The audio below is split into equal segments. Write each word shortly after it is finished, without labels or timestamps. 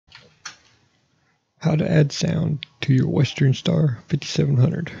How to add sound to your westernstar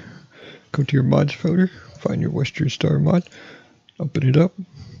 5700. Go to your mods folder, find your westernstar mod, open it up.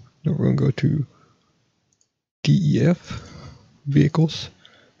 Then we're going to go to DEF, vehicles,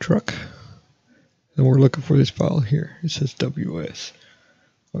 truck, and we're looking for this file here. It says WS.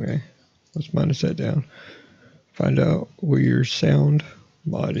 Okay, let's minus that down. Find out where your sound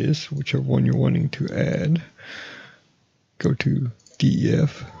mod is, whichever one you're wanting to add. Go to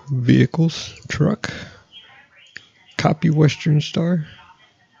DEF, vehicles, truck, copy westernstar.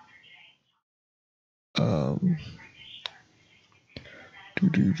 Well,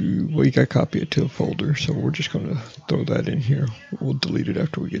 you got to copy it to a folder, so we're just going to throw that in here. We'll delete it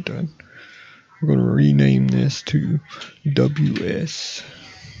after we get done. We're going to rename this to WS.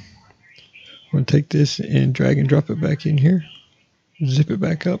 I'm going to take this and drag and drop it back in here, zip it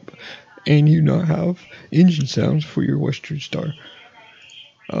back up, and you now have engine sounds for your westernstar.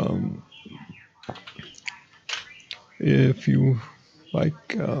 If you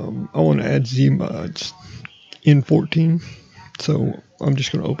like, I want to add Z mods in 14, so I'm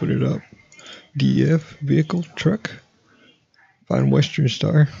just going to open it up. DF, vehicle, truck, find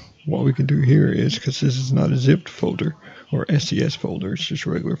westernstar. What we can do here is, because this is not a zipped folder or SCS folder, it's just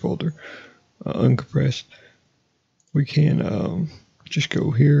a regular folder, uncompressed, we can just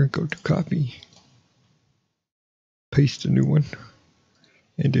go here, go to copy, paste a new one,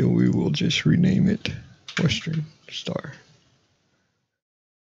 and then we will just rename it westernstar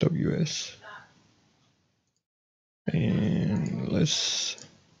WS. And let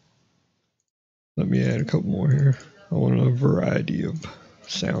me add a couple more here. I want a variety of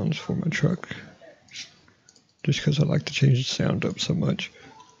sounds for my truck, just because I like to change the sound up so much.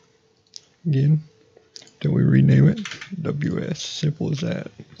 Again, then we rename it WS. Simple as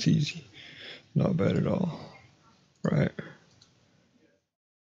that. It's easy. Not bad at all. Right.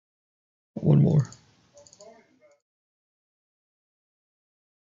 One more.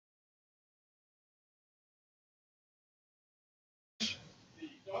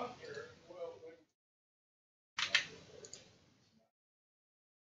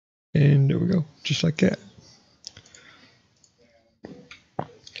 And there we go, just like that.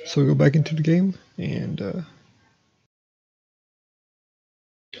 So we go back into the game and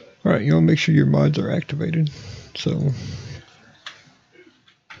alright, you want to make sure your mods are activated. So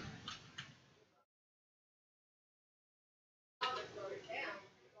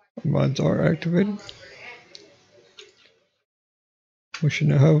mods are activated. We should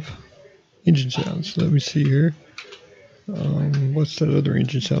now have engine sounds. Let me see here. What's that other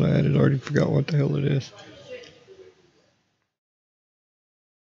engine sound I added? I already forgot what the hell it is.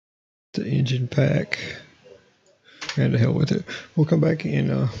 The engine pack. And the hell with it. We'll come back and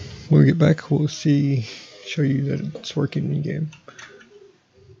when we get back, we'll show you that it's working in game.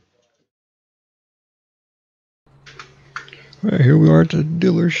 Alright, here we are at the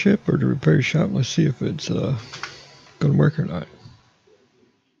dealership or the repair shop. Let's see if it's gonna work or not.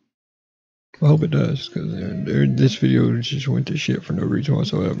 I hope it does, because this video just went to shit for no reason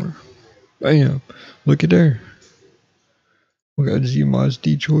whatsoever. Bam! Look at there. We got Z-Mods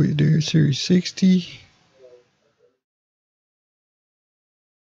Detroit there, Series 60.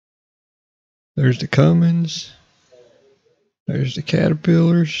 There's the Cummins. There's the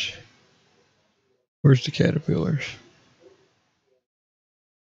Caterpillars. Where's the Caterpillars?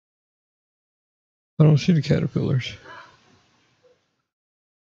 I don't see the Caterpillars.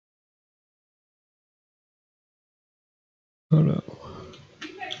 Oh no.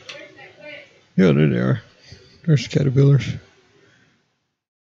 Yeah, there they are. There's the Caterpillars.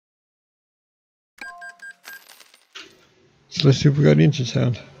 So let's see if we got engine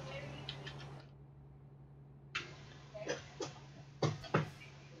sound.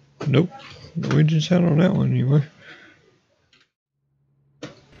 Nope. No engine sound on that one anyway.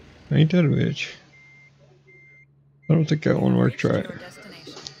 Ain't that a bitch. I don't think that one worked right.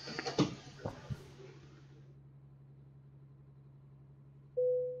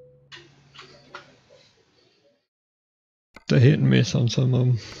 It's a hit and miss on some of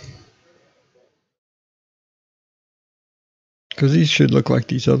them. Because these should look like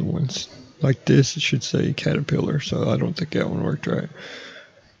these other ones. Like this, it should say Caterpillar, so I don't think that one worked right.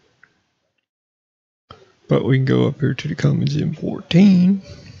 But we can go up here to the Cummins M14.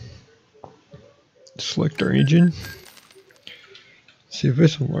 Select our engine. See if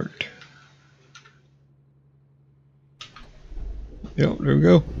this one worked. Yep, there we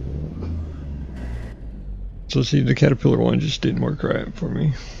go. So see, the Caterpillar one just didn't work right for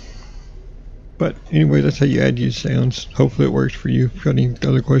me. But anyway, that's how you add your sounds. Hopefully it works for you. If you've got any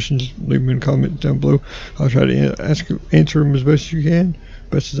other questions, leave them in the comments down below. I'll try to answer them as best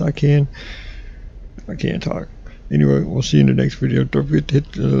as I can. I can't talk. Anyway, we'll see you in the next video. Don't forget to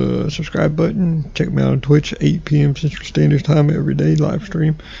hit the subscribe button. Check me out on Twitch, 8 p.m. Central Standard Time every day, live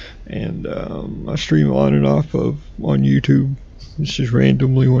stream. And I stream on and off on YouTube. It's just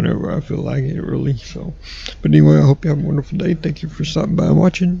randomly whenever I feel like it, really. So, but anyway, I hope you have a wonderful day. Thank you for stopping by and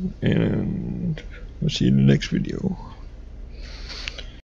watching, and we'll see you in the next video.